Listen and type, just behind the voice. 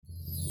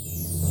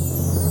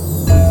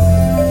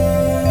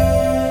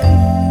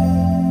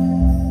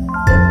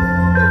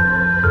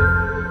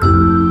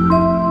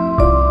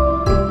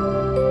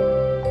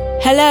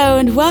Hello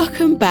and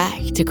welcome back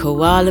to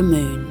Koala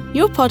Moon,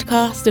 your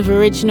podcast of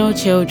original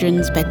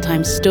children's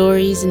bedtime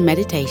stories and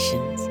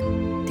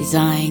meditations,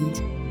 designed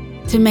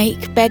to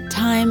make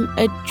bedtime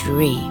a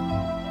dream.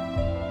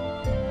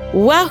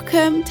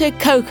 Welcome to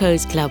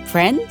Coco's Club,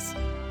 friends.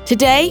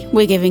 Today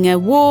we're giving a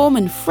warm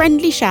and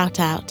friendly shout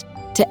out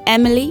to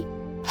Emily,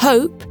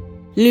 Hope,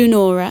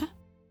 Lunora,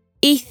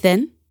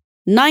 Ethan,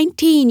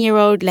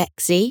 19-year-old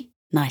Lexi,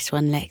 nice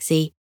one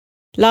Lexi,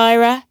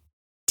 Lyra,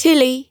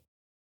 Tilly,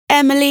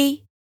 Emily,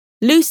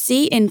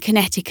 Lucy in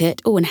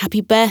Connecticut, and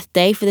happy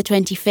birthday for the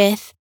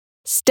 25th,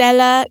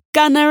 Stella,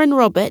 Gunnar and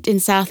Robert in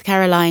South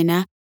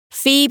Carolina,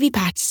 Phoebe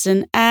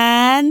Patterson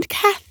and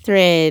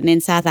Catherine in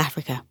South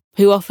Africa,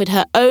 who offered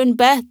her own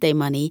birthday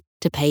money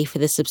to pay for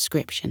the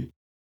subscription.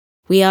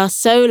 We are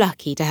so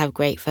lucky to have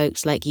great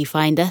folks like you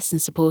find us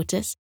and support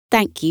us.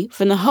 Thank you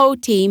from the whole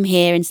team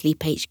here in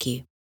Sleep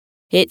HQ.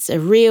 It's a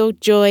real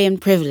joy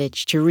and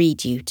privilege to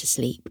read you to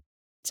sleep.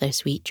 So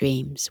sweet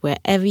dreams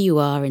wherever you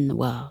are in the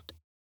world.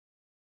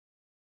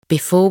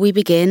 Before we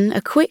begin,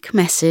 a quick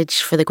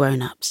message for the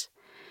grown-ups.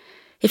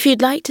 If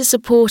you'd like to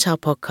support our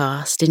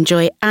podcast,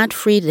 enjoy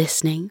ad-free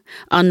listening,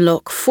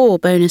 unlock 4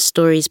 bonus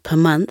stories per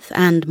month,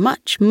 and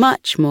much,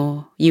 much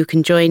more, you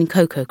can join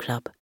Coco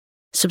Club.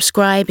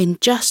 Subscribe in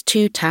just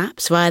 2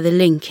 taps via the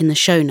link in the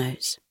show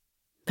notes.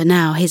 But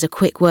now, here's a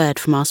quick word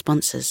from our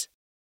sponsors.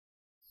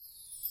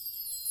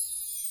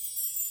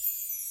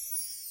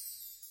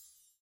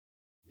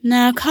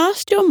 Now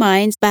cast your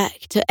minds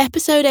back to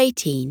episode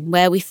 18,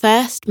 where we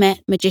first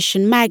met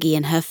magician Maggie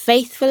and her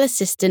faithful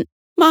assistant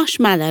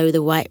Marshmallow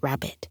the White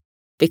Rabbit,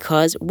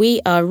 because we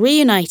are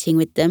reuniting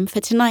with them for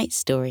tonight's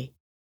story.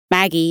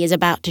 Maggie is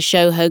about to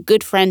show her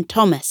good friend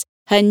Thomas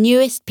her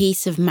newest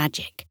piece of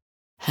magic,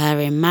 her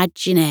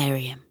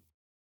Imaginarium.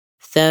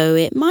 Though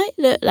it might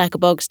look like a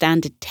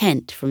bog-standard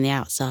tent from the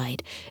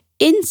outside,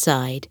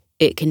 inside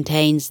it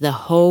contains the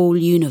whole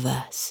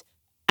universe,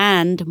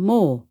 and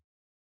more.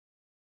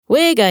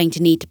 We're going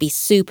to need to be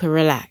super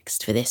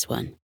relaxed for this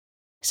one.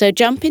 So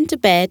jump into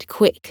bed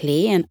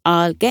quickly and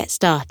I'll get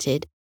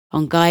started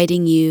on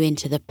guiding you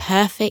into the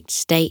perfect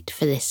state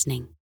for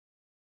listening.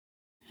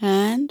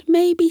 And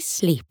maybe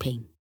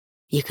sleeping.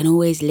 You can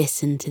always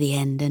listen to the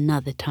end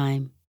another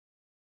time.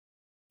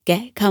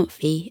 Get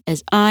comfy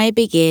as I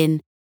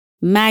begin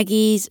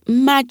Maggie's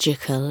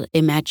Magical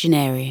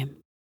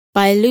Imaginarium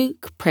by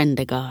Luke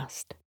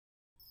Prendergast.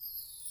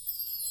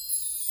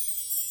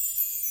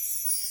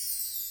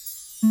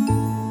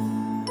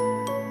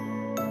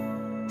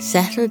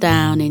 Settle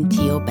down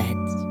into your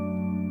beds.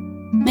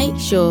 Make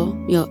sure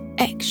you're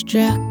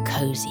extra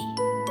cozy.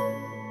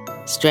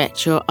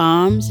 Stretch your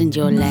arms and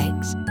your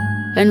legs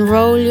and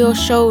roll your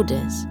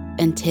shoulders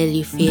until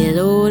you feel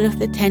all of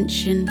the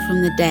tension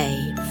from the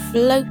day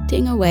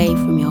floating away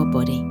from your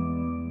body.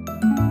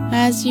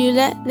 As you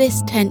let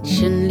this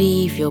tension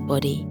leave your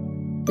body,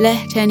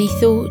 let any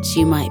thoughts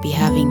you might be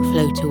having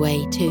float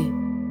away too,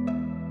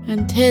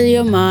 until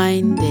your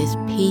mind is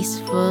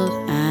peaceful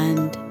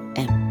and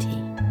empty.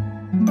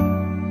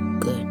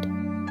 Good.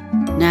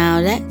 Now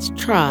let's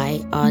try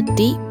our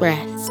deep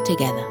breaths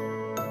together.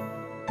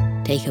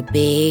 Take a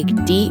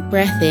big deep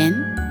breath in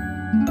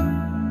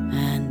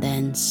and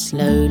then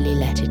slowly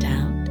let it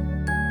out.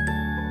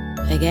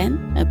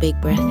 Again, a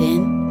big breath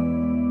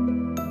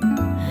in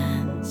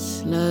and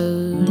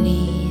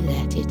slowly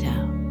let it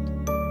out.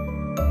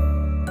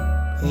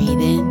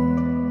 Breathe in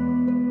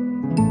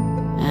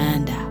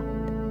and out.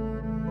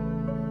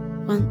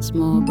 Once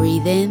more,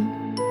 breathe in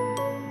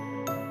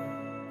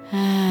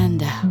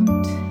and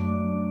out.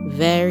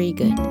 Very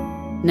good.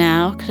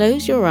 Now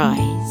close your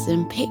eyes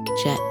and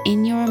picture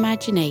in your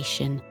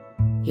imagination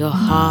your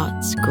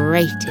heart's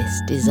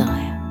greatest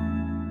desire.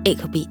 It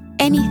could be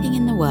anything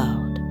in the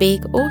world,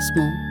 big or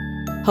small.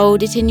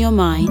 Hold it in your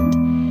mind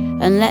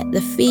and let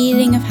the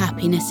feeling of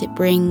happiness it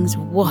brings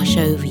wash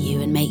over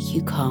you and make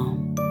you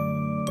calm.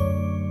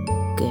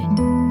 Good.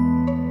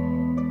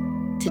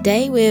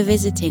 Today we're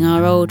visiting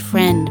our old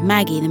friend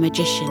Maggie the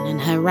magician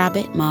and her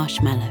rabbit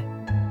Marshmallow.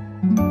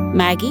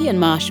 Maggie and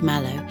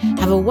Marshmallow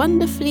have a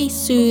wonderfully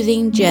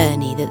soothing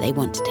journey that they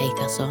want to take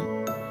us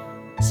on.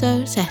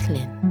 So settle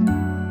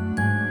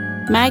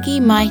in. Maggie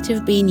might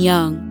have been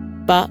young,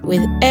 but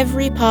with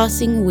every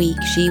passing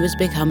week she was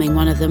becoming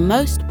one of the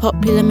most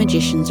popular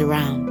magicians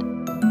around.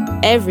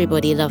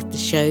 Everybody loved the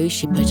shows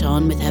she put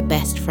on with her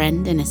best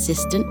friend and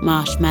assistant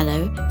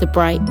Marshmallow, the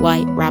bright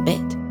white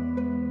rabbit.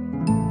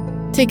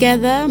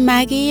 Together,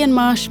 Maggie and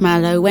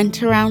Marshmallow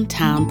went around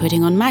town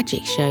putting on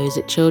magic shows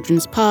at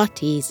children's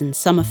parties and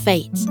summer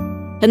fetes,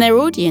 and their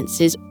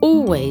audiences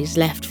always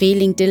left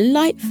feeling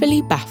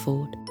delightfully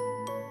baffled.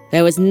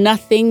 There was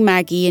nothing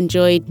Maggie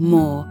enjoyed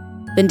more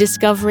than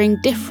discovering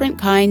different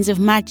kinds of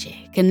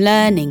magic and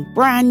learning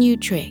brand new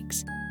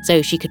tricks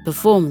so she could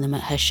perform them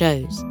at her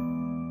shows.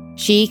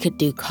 She could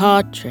do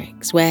card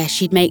tricks where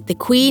she'd make the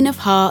Queen of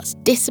Hearts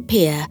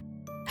disappear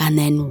and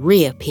then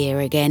reappear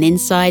again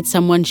inside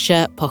someone's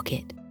shirt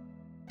pocket.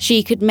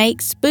 She could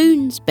make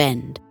spoons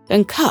bend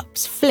and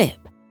cups flip,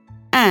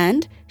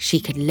 and she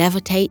could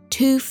levitate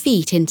 2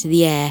 feet into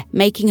the air,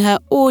 making her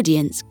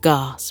audience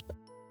gasp.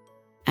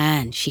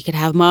 And she could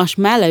have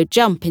Marshmallow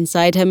jump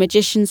inside her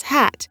magician's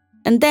hat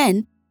and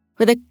then,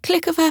 with a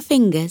click of her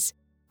fingers,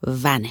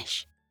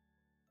 vanish.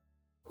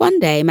 One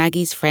day,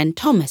 Maggie's friend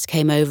Thomas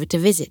came over to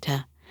visit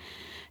her.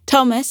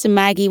 Thomas and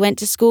Maggie went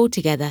to school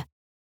together,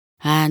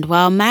 and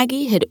while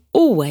Maggie had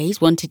always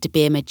wanted to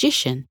be a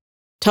magician,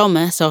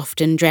 Thomas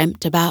often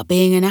dreamt about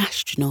being an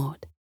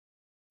astronaut.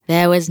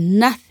 There was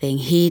nothing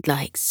he'd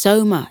like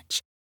so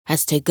much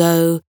as to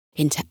go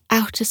into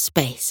outer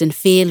space and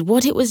feel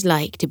what it was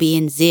like to be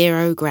in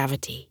 0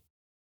 gravity.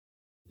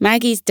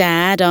 Maggie's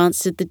dad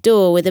answered the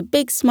door with a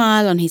big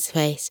smile on his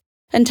face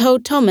and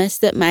told Thomas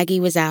that Maggie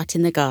was out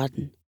in the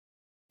garden.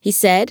 He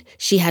said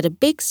she had a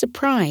big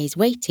surprise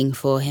waiting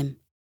for him.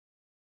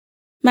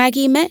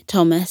 Maggie met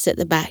Thomas at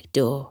the back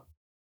door.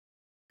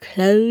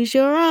 "Close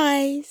your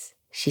eyes,"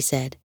 she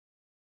said.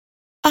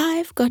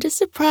 "I've got a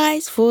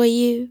surprise for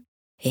you.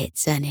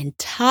 It's an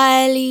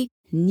entirely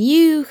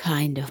new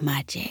kind of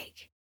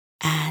magic,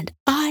 and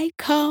I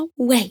can't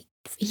wait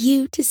for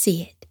you to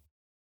see it."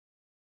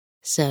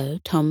 So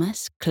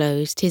Thomas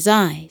closed his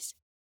eyes,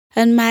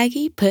 and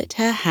Maggie put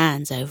her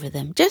hands over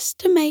them just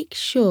to make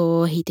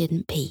sure he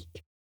didn't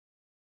peek.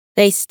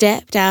 They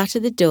stepped out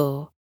of the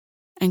door,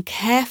 and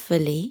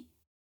carefully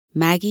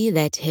Maggie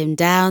led him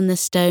down the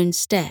stone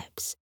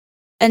steps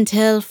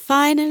until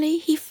finally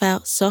he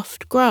felt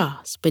soft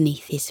grass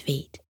beneath his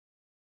feet.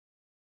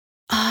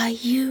 "Are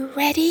you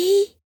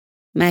ready?"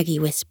 Maggie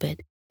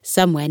whispered,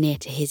 somewhere near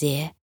to his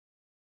ear.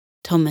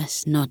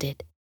 Thomas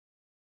nodded.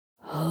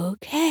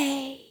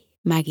 "Okay,"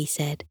 Maggie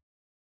said.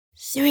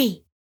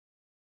 3,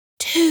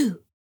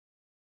 2,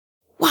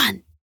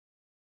 1.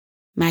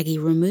 Maggie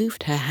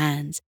removed her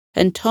hands,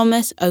 and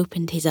Thomas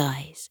opened his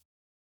eyes.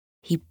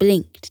 He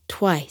blinked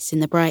twice in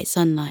the bright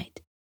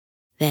sunlight.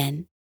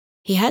 Then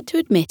he had to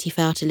admit he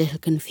felt a little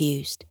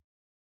confused.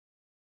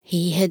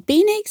 He had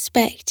been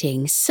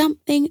expecting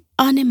something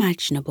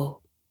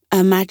unimaginable,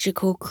 a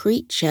magical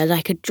creature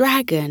like a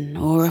dragon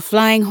or a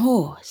flying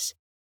horse.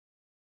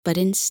 But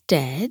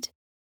instead,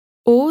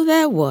 all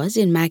there was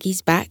in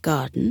Maggie's back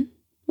garden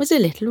was a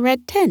little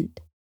red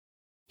tent.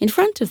 In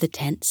front of the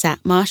tent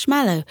sat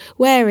Marshmallow,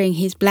 wearing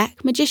his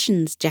black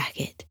magician's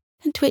jacket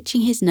and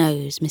twitching his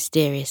nose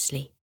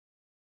mysteriously.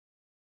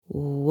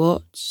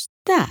 "What's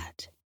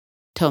that?"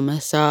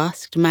 Thomas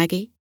asked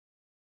Maggie.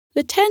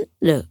 The tent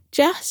looked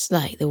just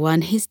like the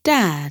one his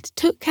dad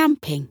took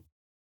camping,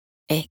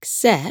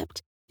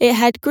 except it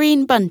had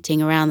green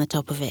bunting around the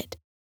top of it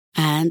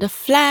and a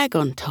flag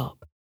on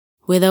top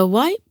with a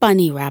white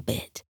bunny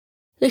rabbit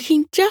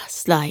looking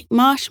just like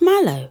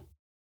Marshmallow.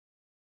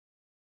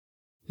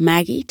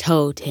 Maggie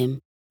told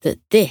him that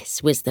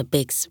this was the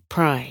big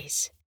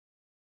surprise.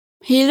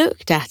 He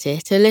looked at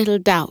it a little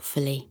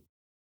doubtfully.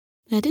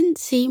 There didn't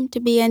seem to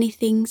be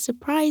anything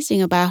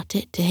surprising about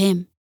it to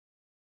him.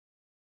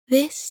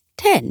 "This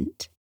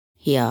tent?"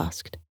 he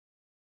asked.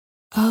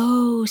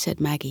 "Oh," said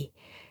Maggie,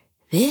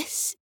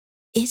 "this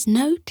is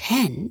no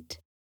tent."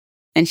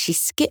 And she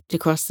skipped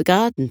across the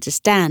garden to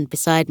stand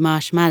beside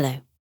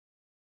Marshmallow.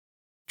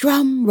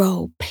 "Drum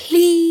roll,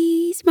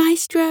 please,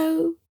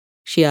 Maestro,"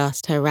 she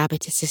asked her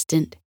rabbit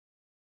assistant.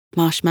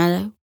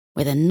 Marshmallow,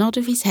 with a nod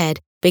of his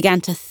head,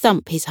 began to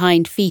thump his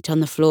hind feet on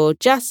the floor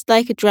just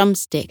like a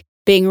drumstick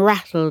being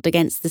rattled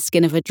against the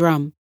skin of a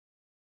drum.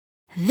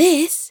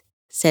 "This,"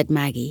 said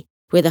Maggie,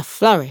 with a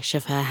flourish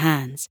of her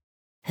hands,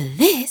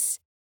 "this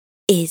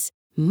is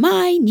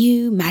my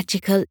new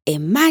magical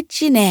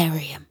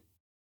Imaginarium."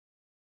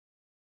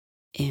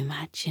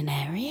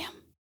 "Imaginarium?"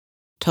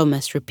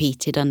 Thomas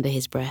repeated under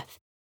his breath,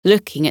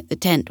 looking at the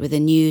tent with a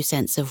new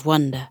sense of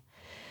wonder.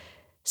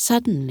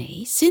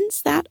 Suddenly,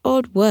 since that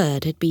odd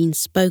word had been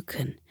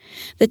spoken,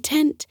 the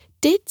tent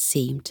did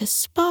seem to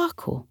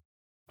sparkle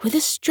with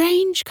a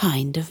strange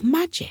kind of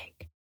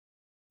magic.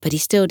 But he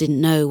still didn't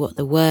know what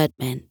the word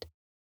meant.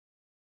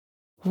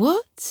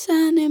 "What's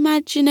an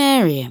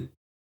Imaginarium?"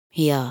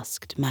 he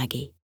asked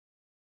Maggie.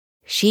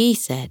 She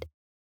said,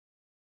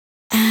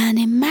 "An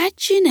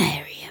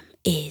Imaginarium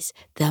is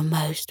the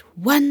most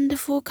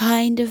wonderful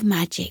kind of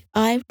magic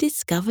I've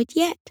discovered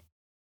yet.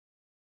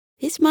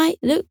 This might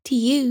look to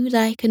you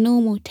like a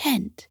normal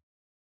tent,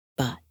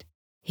 but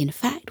in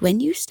fact, when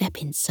you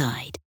step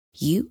inside,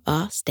 you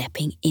are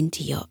stepping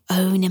into your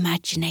own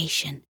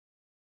imagination.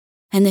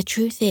 And the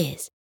truth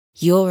is,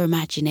 your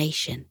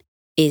imagination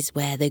is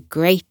where the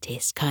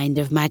greatest kind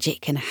of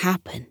magic can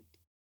happen."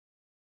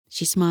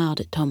 She smiled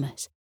at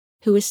Thomas,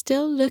 who was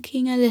still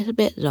looking a little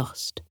bit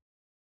lost.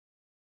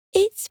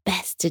 "It's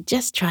best to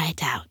just try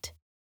it out,"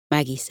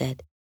 Maggie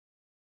said.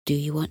 "Do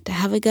you want to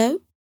have a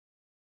go?"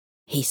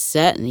 He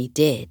certainly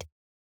did.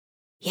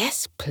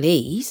 "Yes,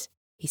 please,"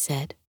 he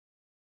said.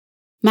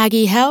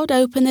 Maggie held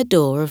open the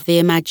door of the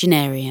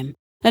Imaginarium,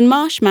 and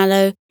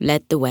Marshmallow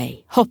led the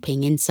way,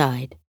 hopping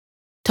inside.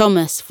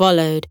 Thomas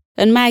followed,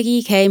 and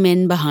Maggie came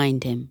in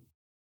behind him.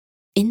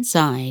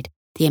 Inside,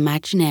 the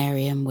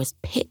Imaginarium was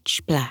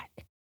pitch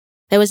black.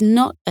 There was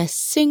not a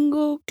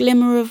single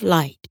glimmer of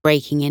light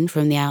breaking in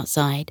from the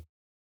outside.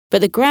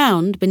 but the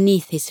ground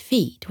beneath his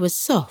feet was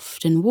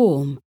soft and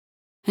warm,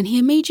 and he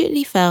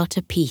immediately felt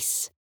a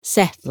peace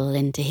settle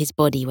into his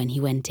body when he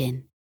went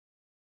in.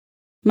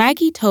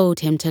 Maggie told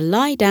him to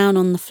lie down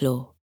on the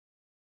floor.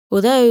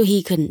 Although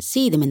he couldn't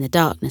see them in the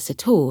darkness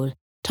at all,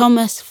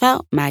 Thomas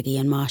felt Maggie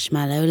and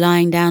Marshmallow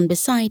lying down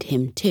beside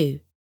him too.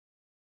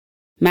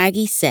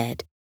 Maggie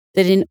said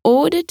that in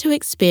order to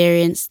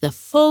experience the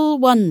full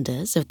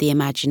wonders of the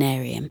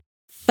Imaginarium,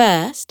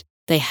 first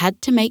they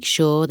had to make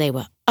sure they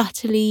were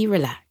utterly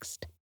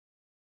relaxed.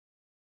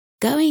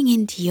 Going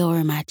into your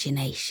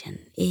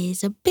imagination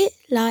is a bit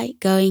like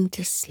going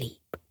to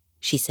sleep,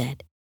 she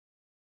said.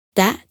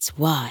 That's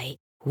why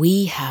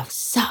we have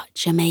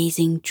such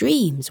amazing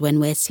dreams when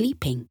we're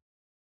sleeping.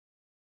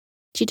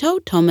 She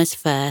told Thomas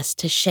first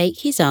to shake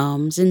his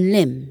arms and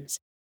limbs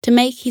to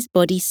make his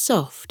body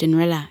soft and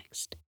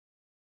relaxed.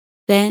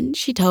 Then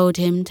she told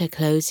him to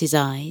close his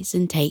eyes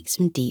and take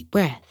some deep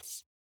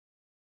breaths.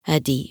 A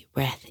deep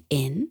breath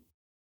in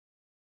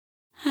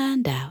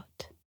and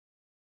out.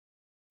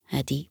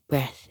 A deep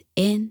breath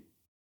in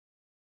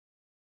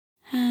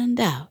and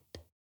out.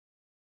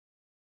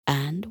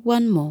 And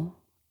one more,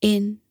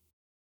 in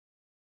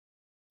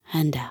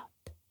and out.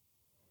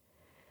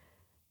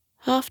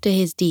 After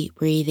his deep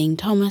breathing,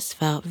 Thomas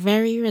felt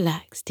very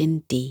relaxed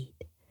indeed.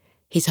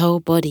 His whole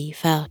body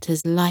felt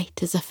as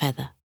light as a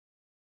feather.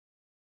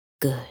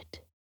 Good,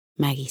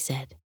 Maggie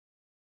said.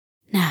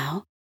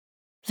 Now,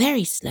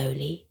 very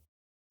slowly,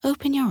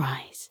 open your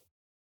eyes.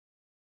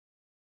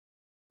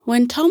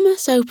 When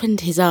Thomas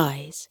opened his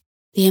eyes,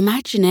 the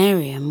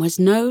Imaginarium was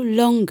no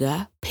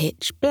longer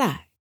pitch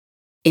black.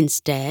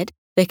 Instead,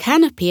 the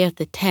canopy of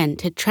the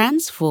tent had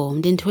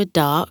transformed into a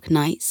dark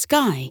night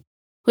sky,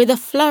 with a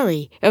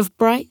flurry of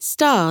bright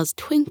stars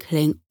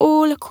twinkling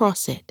all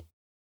across it.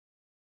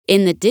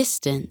 In the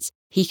distance,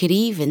 he could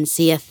even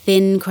see a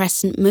thin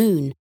crescent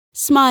moon,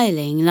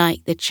 smiling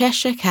like the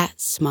Cheshire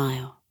Cat's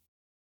smile.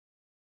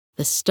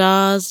 The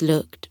stars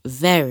looked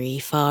very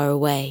far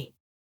away.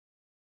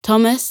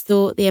 Thomas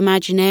thought the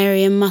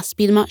Imaginarium must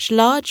be much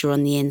larger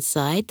on the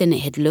inside than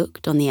it had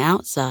looked on the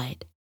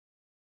outside.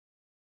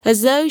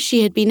 As though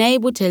she had been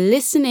able to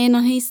listen in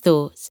on his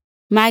thoughts,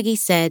 Maggie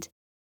said,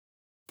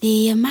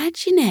 "The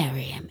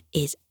Imaginarium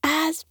is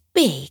as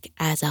big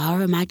as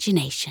our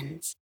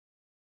imaginations.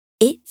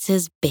 It's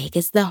as big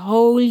as the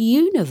whole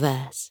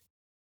universe."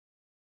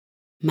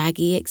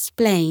 Maggie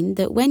explained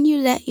that when you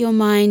let your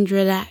mind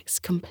relax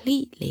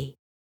completely,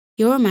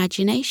 your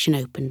imagination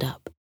opened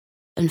up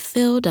and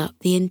filled up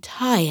the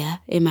entire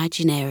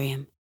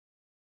Imaginarium.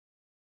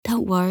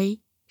 "Don't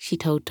worry," she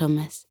told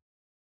Thomas.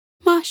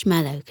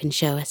 "Marshmallow can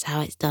show us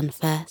how it's done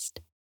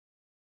first."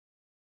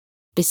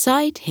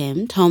 Beside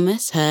him,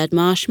 Thomas heard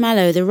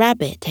Marshmallow the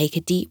rabbit take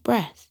a deep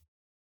breath.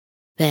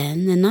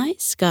 Then the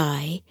night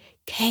sky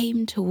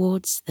came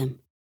towards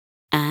them,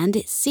 and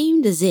it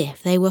seemed as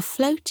if they were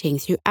floating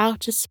through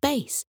outer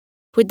space,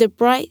 with the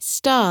bright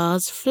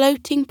stars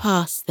floating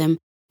past them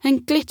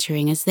and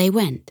glittering as they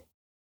went.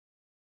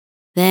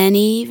 Then,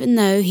 even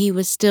though he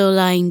was still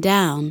lying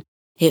down,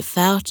 it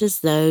felt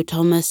as though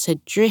Thomas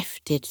had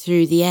drifted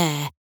through the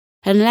air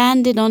and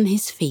landed on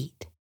his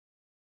feet.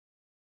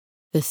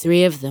 The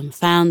three of them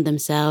found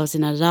themselves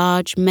in a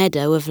large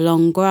meadow of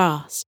long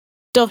grass,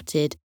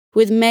 dotted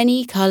with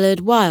many-coloured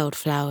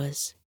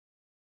wildflowers.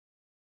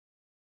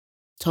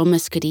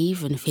 Thomas could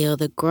even feel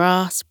the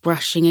grass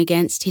brushing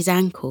against his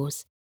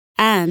ankles,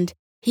 and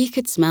he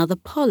could smell the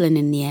pollen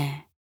in the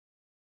air.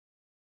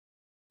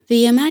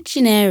 The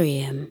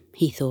Imaginarium,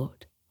 he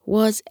thought,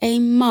 was a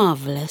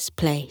marvellous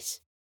place.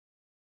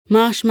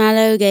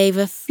 Marshmallow gave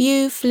a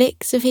few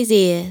flicks of his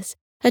ears,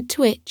 a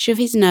twitch of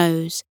his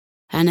nose,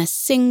 and a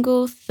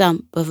single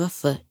thump of a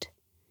foot.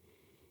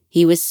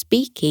 He was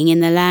speaking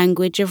in the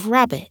language of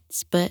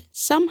rabbits, but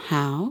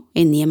somehow,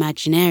 in the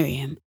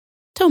Imaginarium,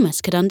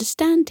 Thomas could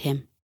understand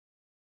him.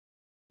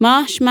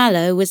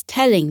 Marshmallow was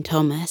telling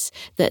Thomas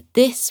that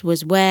this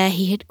was where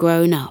he had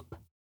grown up.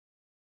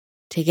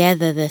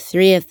 Together the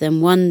three of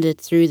them wandered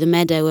through the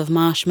meadow of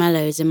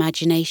Marshmallow's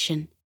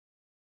imagination.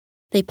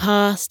 They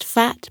passed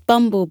fat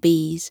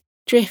bumblebees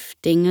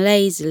drifting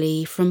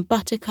lazily from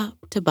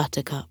buttercup to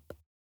buttercup.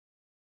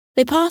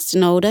 They passed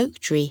an old oak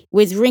tree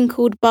with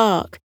wrinkled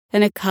bark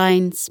and a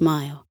kind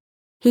smile,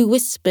 who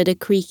whispered a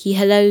creaky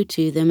hello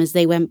to them as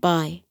they went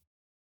by.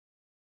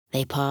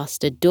 They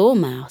passed a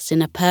dormouse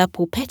in a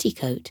purple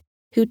petticoat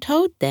who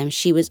told them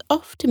she was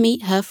off to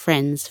meet her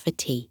friends for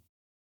tea.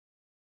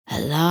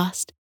 At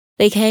last,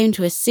 they came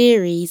to a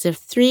series of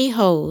 3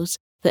 holes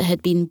that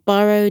had been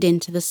burrowed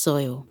into the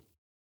soil.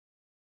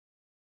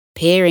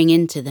 Peering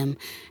into them,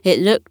 it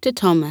looked to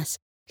Thomas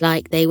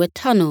like they were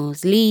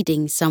tunnels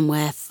leading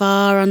somewhere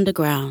far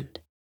underground.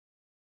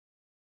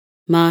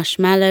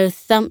 Marshmallow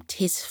thumped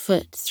his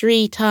foot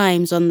 3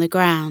 times on the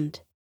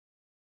ground.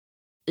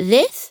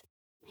 "This,"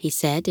 he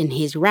said in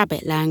his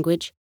rabbit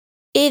language,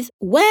 "is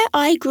where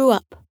I grew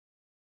up.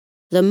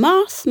 The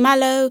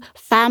Marshmallow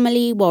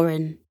family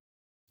warren.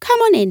 Come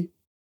on in."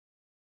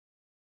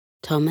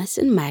 Thomas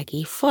and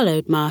Maggie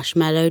followed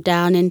Marshmallow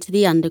down into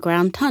the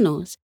underground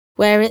tunnels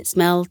where it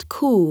smelled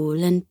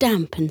cool and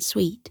damp and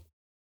sweet.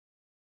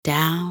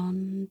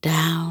 Down,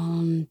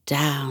 down,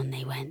 down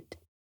they went.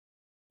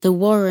 The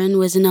warren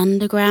was an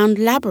underground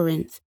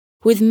labyrinth,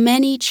 with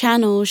many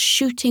channels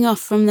shooting off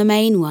from the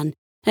main one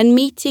and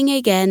meeting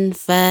again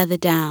further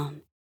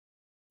down.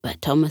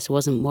 But Thomas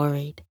wasn't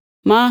worried.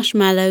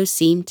 Marshmallow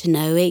seemed to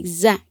know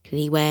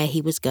exactly where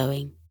he was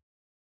going.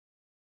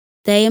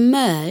 They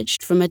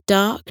emerged from a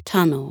dark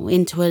tunnel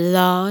into a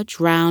large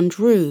round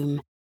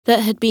room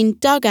that had been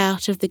dug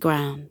out of the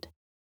ground.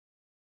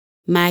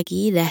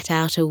 Maggie let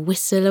out a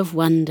whistle of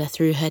wonder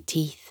through her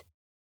teeth.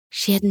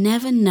 She had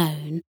never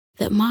known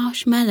that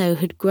Marshmallow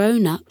had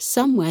grown up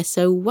somewhere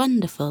so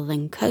wonderful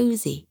and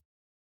cosy.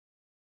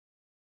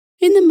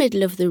 In the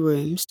middle of the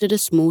room stood a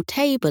small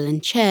table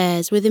and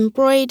chairs with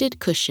embroidered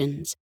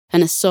cushions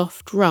and a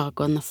soft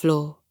rug on the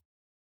floor.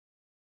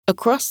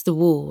 Across the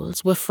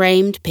walls were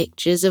framed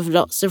pictures of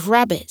lots of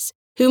rabbits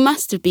who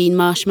must have been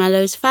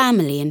Marshmallow's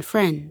family and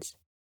friends.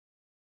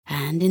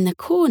 And in the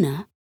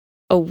corner,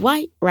 a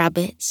white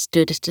rabbit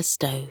stood at a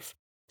stove,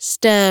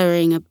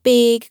 stirring a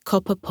big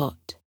copper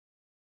pot.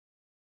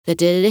 The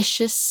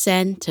delicious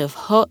scent of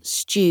hot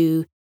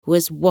stew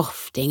was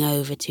wafting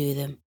over to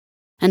them,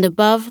 and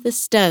above the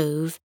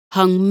stove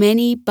hung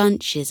many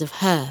bunches of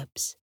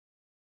herbs.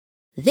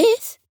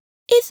 "This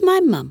is my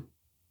mum,"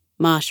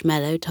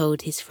 Marshmallow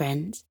told his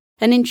friends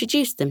and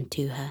introduced them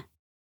to her.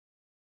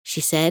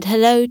 She said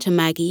hello to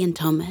Maggie and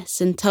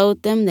Thomas and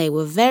told them they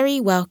were very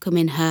welcome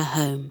in her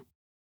home.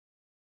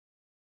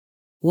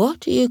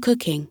 "What are you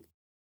cooking?"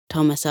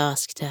 Thomas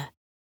asked her.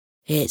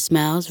 "It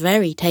smells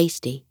very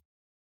tasty."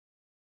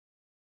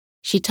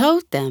 She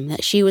told them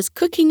that she was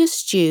cooking a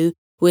stew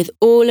with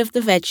all of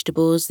the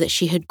vegetables that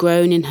she had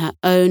grown in her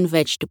own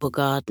vegetable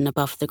garden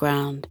above the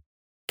ground: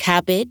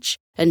 cabbage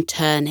and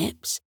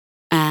turnips,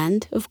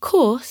 and, of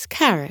course,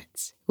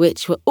 carrots,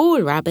 which were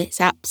all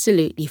Rabbit's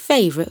absolutely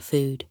favourite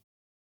food.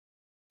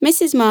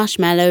 Mrs.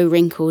 Marshmallow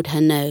wrinkled her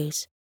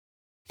nose.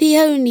 "The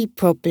only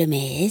problem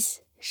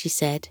is," she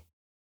said,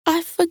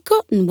 "I've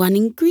forgotten one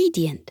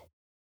ingredient."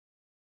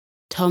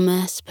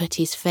 Thomas put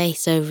his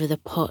face over the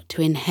pot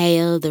to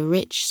inhale the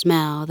rich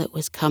smell that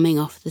was coming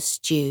off the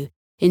stew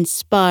in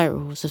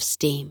spirals of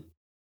steam.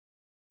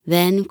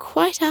 Then,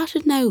 quite out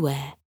of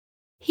nowhere,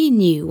 he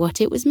knew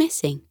what it was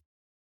missing.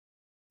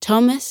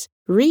 Thomas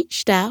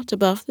reached out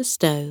above the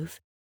stove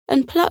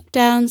and plucked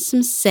down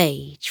some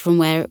sage from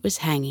where it was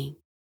hanging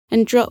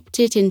and dropped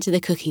it into the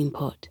cooking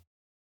pot.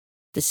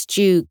 The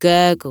stew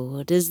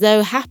gurgled as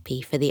though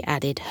happy for the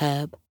added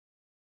herb.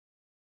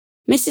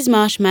 Mrs.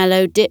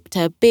 Marshmallow dipped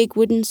her big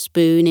wooden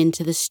spoon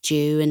into the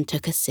stew and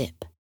took a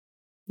sip.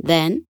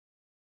 Then,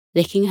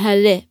 licking her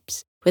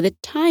lips with a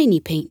tiny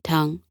pink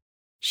tongue,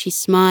 she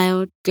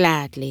smiled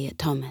gladly at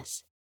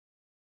Thomas.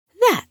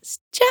 "That's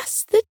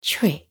just the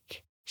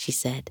trick," she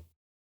said.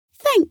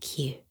 "Thank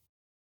you."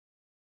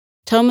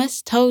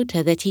 Thomas told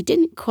her that he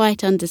didn't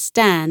quite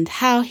understand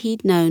how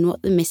he'd known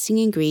what the missing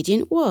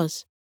ingredient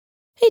was.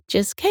 It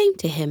just came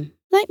to him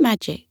like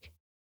magic.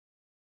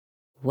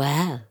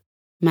 "Well,"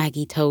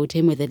 Maggie told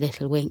him with a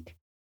little wink,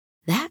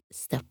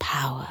 "that's the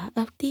power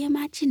of the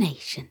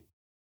imagination."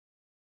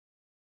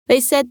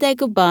 They said their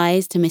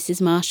goodbyes to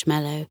Mrs.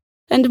 Marshmallow,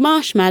 and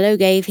Marshmallow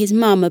gave his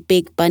mum a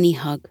big bunny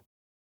hug.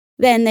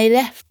 Then they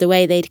left the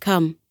way they'd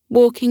come,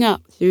 walking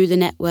up through the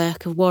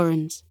network of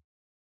warrens.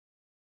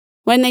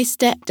 When they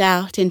stepped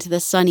out into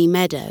the sunny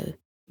meadow,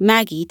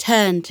 Maggie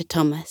turned to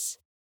Thomas.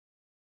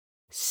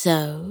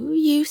 "So,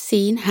 you've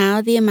seen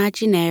how the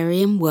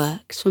Imaginarium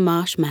works for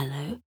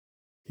Marshmallow.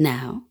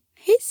 Now,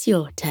 it's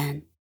your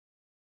turn.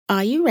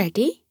 Are you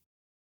ready?"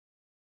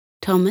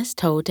 Thomas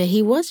told her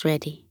he was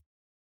ready,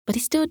 but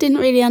he still didn't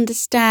really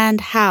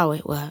understand how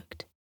it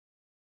worked.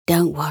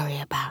 "Don't worry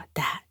about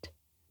that,"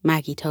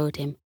 Maggie told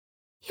him.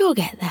 "You'll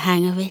get the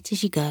hang of it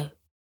as you go."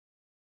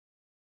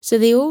 So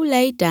they all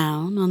lay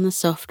down on the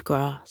soft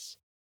grass,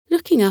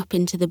 looking up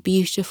into the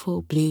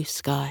beautiful blue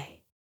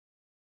sky.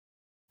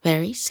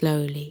 Very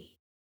slowly,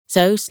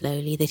 so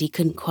slowly that he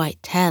couldn't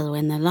quite tell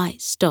when the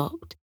light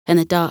stopped and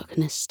the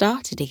darkness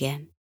started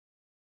again,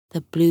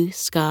 the blue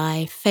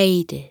sky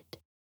faded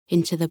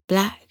into the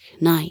black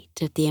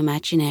night of the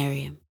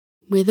Imaginarium,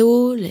 with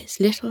all its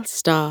little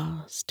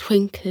stars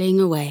twinkling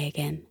away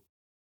again.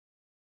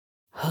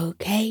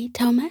 "Okay,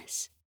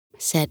 Thomas,"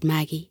 said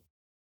Maggie.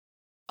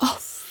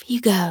 "Off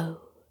you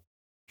go.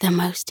 The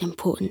most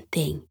important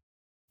thing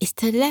is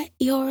to let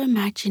your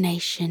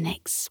imagination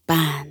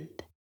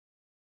expand.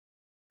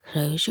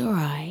 Close your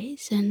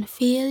eyes and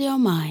feel your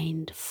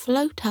mind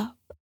float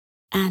up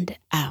and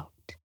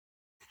out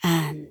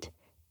and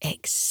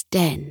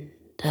extend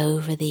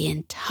over the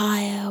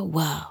entire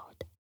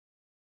world.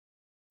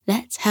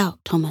 Let's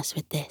help Thomas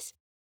with this.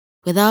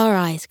 With our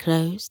eyes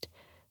closed,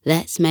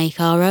 let's make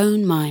our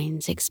own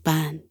minds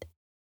expand.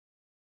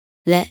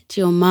 Let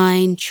your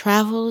mind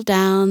travel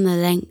down the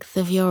length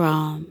of your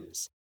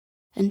arms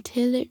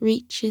until it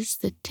reaches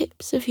the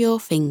tips of your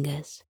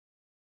fingers.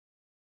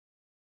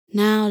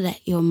 Now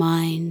let your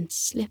mind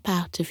slip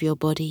out of your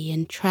body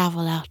and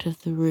travel out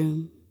of the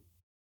room.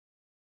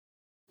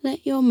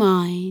 Let your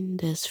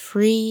mind, as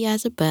free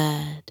as a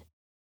bird,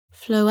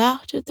 flow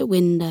out of the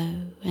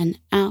window and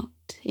out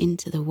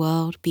into the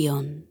world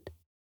beyond.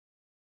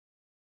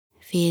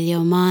 Feel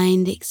your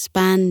mind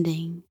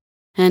expanding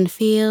and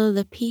feel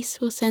the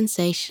peaceful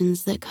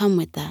sensations that come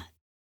with that.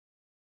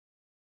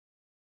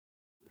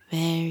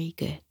 Very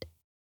good.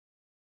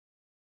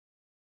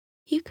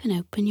 You can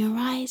open your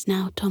eyes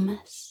now,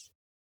 Thomas,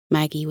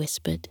 Maggie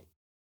whispered.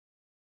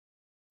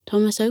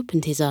 Thomas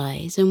opened his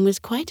eyes and was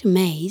quite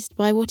amazed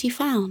by what he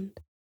found.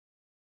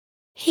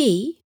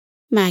 He,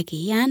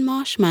 Maggie and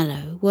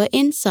Marshmallow were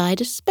inside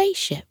a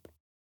spaceship.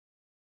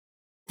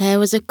 There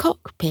was a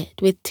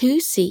cockpit with 2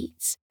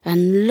 seats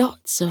and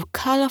lots of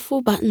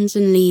colourful buttons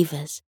and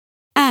levers,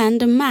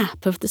 and a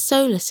map of the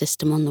solar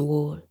system on the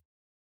wall.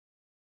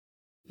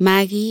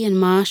 Maggie and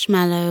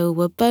Marshmallow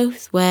were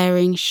both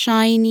wearing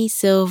shiny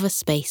silver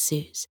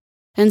spacesuits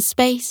and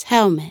space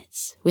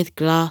helmets with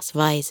glass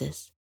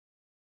visors.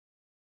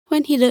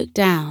 When he looked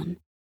down,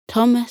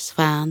 Thomas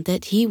found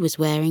that he was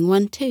wearing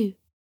one too.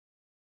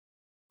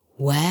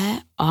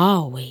 "Where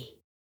are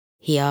we?"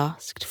 he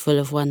asked, full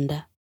of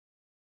wonder.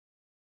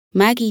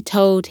 Maggie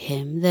told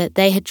him that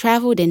they had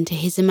travelled into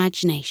his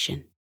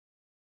imagination.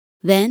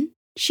 Then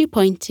she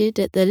pointed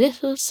at the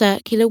little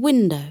circular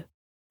window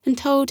and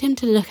told him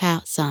to look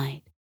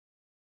outside.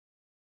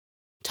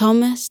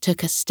 Thomas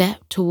took a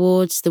step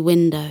towards the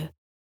window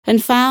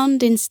and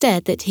found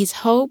instead that his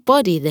whole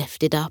body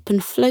lifted up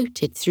and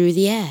floated through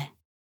the air.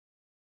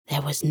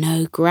 There was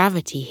no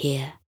gravity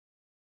here.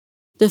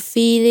 The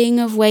feeling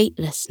of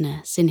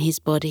weightlessness in his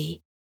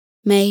body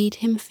made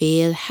him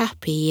feel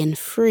happy and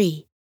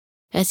free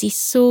as he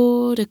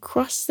soared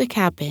across the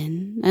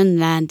cabin and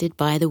landed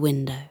by the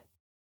window.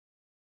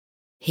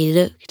 He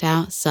looked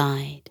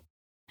outside,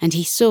 and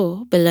he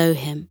saw below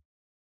him,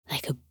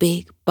 like a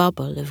big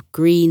bubble of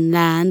green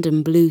land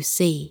and blue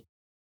sea,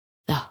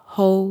 the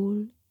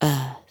whole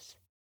earth.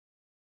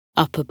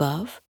 Up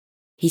above,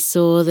 he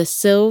saw the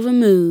silver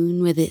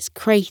moon with its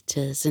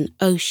craters and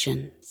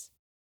oceans.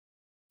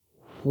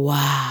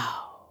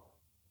 "Wow,"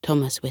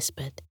 Thomas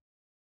whispered.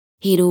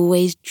 He'd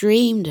always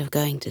dreamed of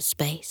going to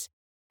space,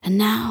 and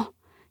now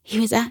he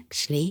was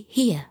actually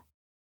here.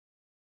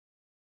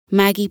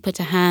 Maggie put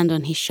a hand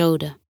on his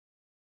shoulder.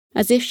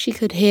 As if she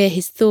could hear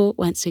his thought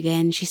once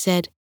again, she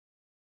said,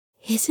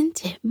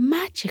 "Isn't it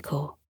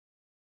magical?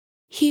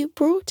 You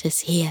brought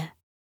us here.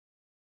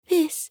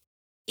 This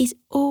is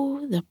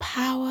all the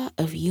power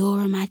of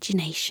your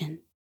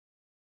imagination."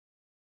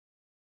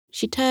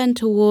 She turned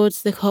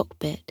towards the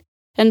cockpit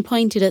and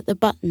pointed at the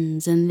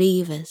buttons and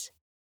levers.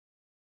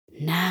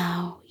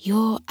 "Now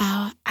you're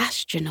our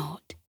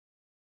astronaut.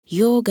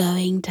 You're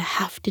going to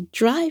have to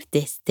drive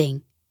this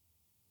thing."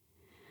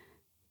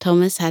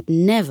 Thomas had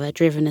never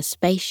driven a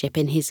spaceship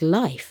in his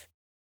life,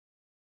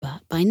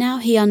 but by now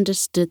he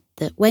understood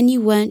that when you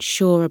weren't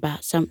sure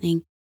about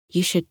something,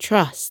 you should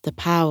trust the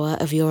power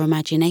of your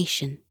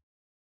imagination.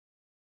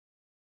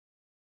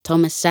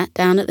 Thomas sat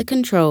down at the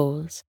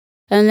controls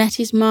and let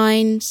his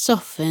mind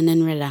soften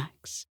and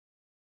relax.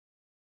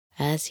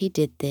 As he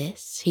did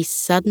this, he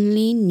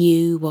suddenly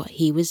knew what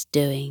he was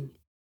doing.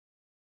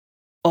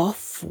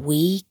 "Off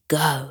we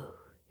go,"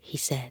 he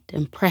said,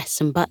 and pressed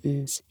some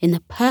buttons in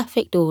the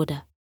perfect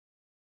order.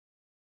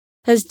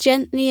 As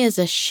gently as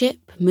a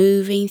ship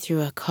moving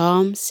through a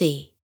calm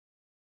sea,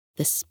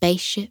 the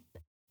spaceship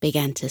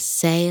began to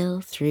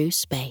sail through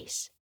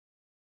space.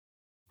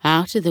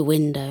 Out of the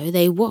window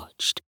they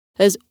watched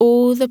as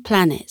all the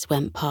planets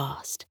went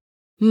past,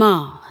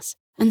 Mars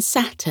and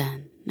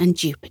Saturn and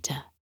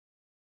Jupiter.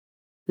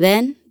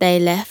 Then they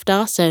left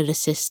our solar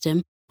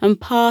system and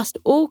passed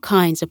all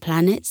kinds of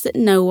planets that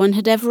no one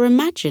had ever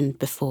imagined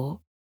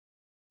before.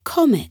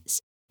 Comets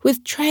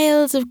with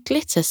trails of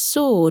glitter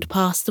soared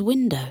past the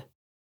window.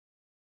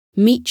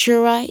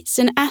 Meteorites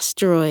and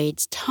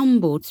asteroids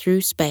tumbled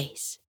through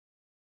space.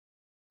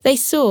 They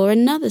saw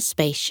another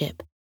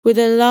spaceship with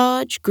a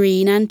large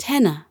green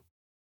antenna.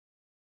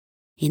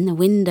 In the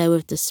window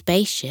of the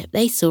spaceship,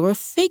 they saw a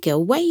figure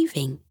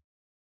waving.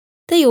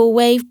 They all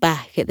waved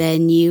back at their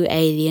new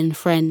alien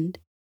friend.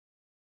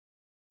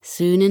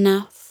 Soon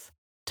enough,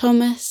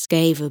 Thomas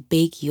gave a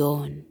big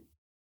yawn.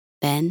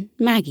 Then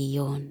Maggie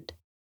yawned.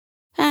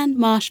 And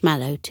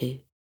Marshmallow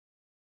too.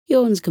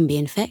 Yawns can be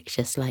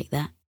infectious like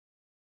that.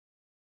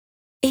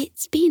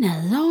 "It's been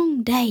a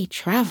long day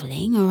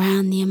travelling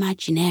around the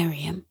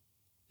Imaginarium,"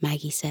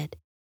 Maggie said.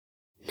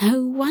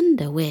 "No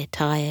wonder we're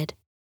tired."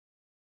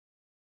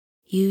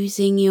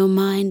 Using your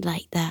mind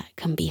like that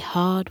can be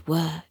hard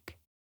work.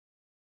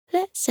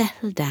 Let's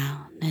settle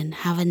down and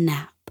have a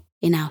nap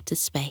in outer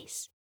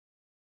space.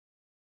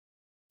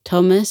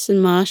 Thomas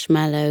and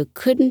Marshmallow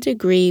couldn't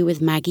agree with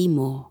Maggie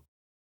more.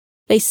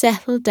 They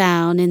settled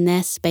down in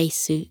their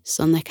spacesuits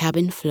on the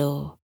cabin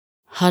floor,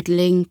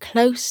 huddling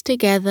close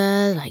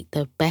together like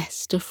the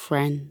best of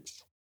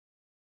friends.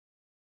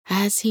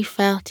 As he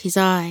felt his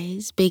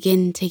eyes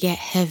begin to get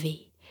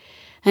heavy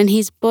and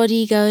his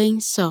body going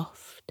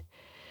soft,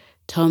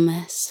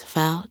 Thomas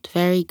felt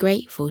very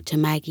grateful to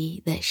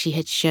Maggie that she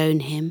had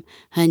shown him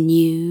her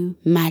new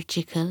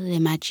magical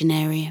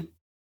Imaginarium.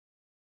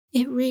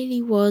 It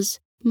really was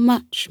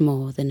much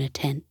more than a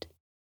tent.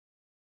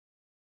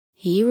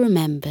 He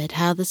remembered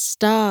how the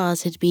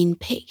stars had been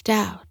picked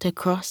out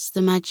across the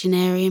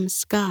Imaginarium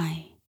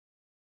sky.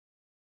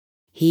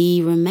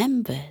 He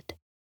remembered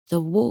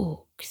the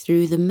walk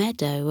through the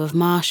meadow of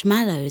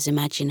Marshmallow's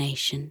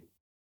imagination.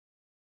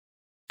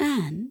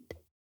 And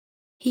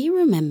he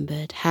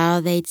remembered how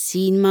they'd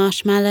seen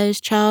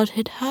Marshmallow's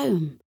childhood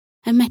home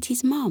and met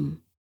his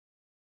mum.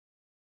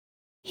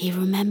 He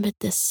remembered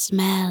the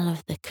smell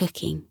of the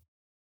cooking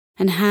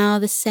and how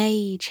the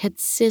sage had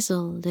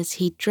sizzled as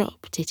he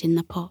dropped it in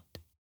the pot.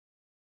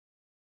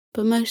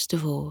 But most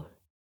of all,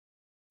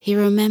 he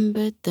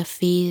remembered the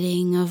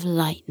feeling of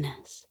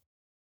lightness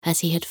as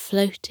he had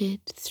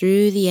floated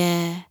through the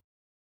air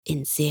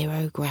in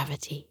zero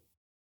gravity.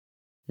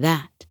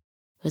 That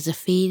was a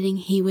feeling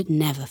he would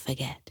never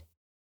forget.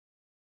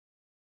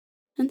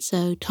 And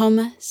so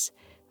Thomas,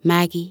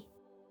 Maggie,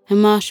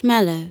 and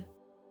Marshmallow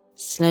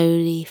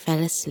slowly fell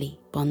asleep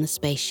on the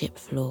spaceship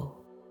floor,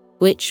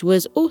 which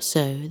was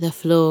also the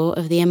floor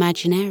of the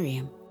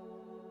Imaginarium.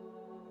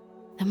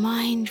 The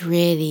mind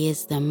really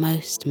is the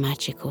most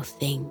magical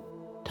thing,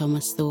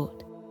 Thomas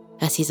thought,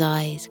 as his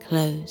eyes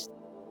closed.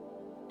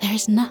 There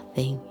is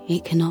nothing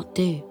it cannot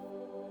do.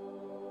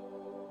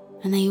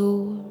 And they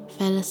all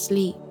fell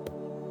asleep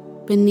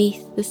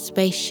beneath the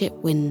spaceship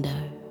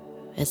window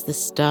as the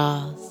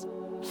stars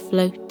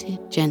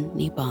floated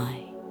gently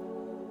by.